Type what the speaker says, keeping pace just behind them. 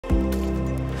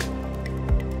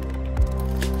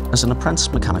As an apprentice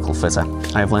mechanical fitter,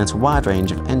 I have learnt a wide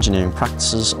range of engineering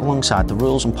practices alongside the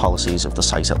rules and policies of the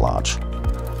site at large.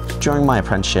 During my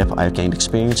apprenticeship, I have gained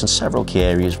experience in several key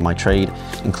areas of my trade,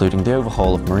 including the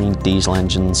overhaul of marine diesel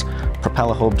engines,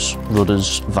 propeller hubs,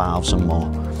 rudders, valves and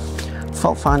more.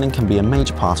 Fault finding can be a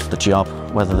major part of the job,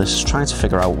 whether this is trying to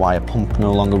figure out why a pump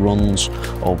no longer runs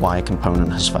or why a component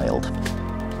has failed.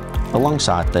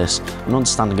 Alongside this, an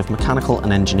understanding of mechanical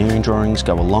and engineering drawings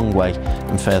go a long way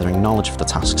in furthering knowledge of the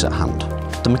tasks at hand.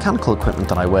 The mechanical equipment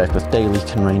that I work with daily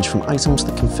can range from items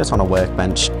that can fit on a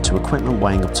workbench to equipment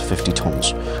weighing up to 50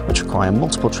 tonnes, which require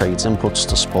multiple trades inputs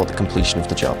to support the completion of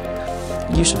the job.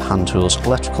 The use of hand tools,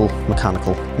 electrical,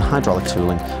 mechanical and hydraulic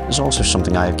tooling is also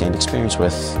something I have gained experience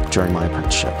with during my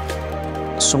apprenticeship.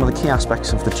 Some of the key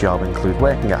aspects of the job include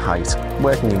working at height,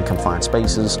 working in confined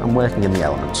spaces and working in the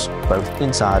elements, both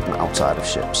inside and outside of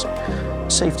ships.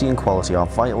 Safety and quality are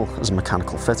vital as a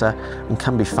mechanical fitter and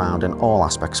can be found in all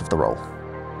aspects of the role.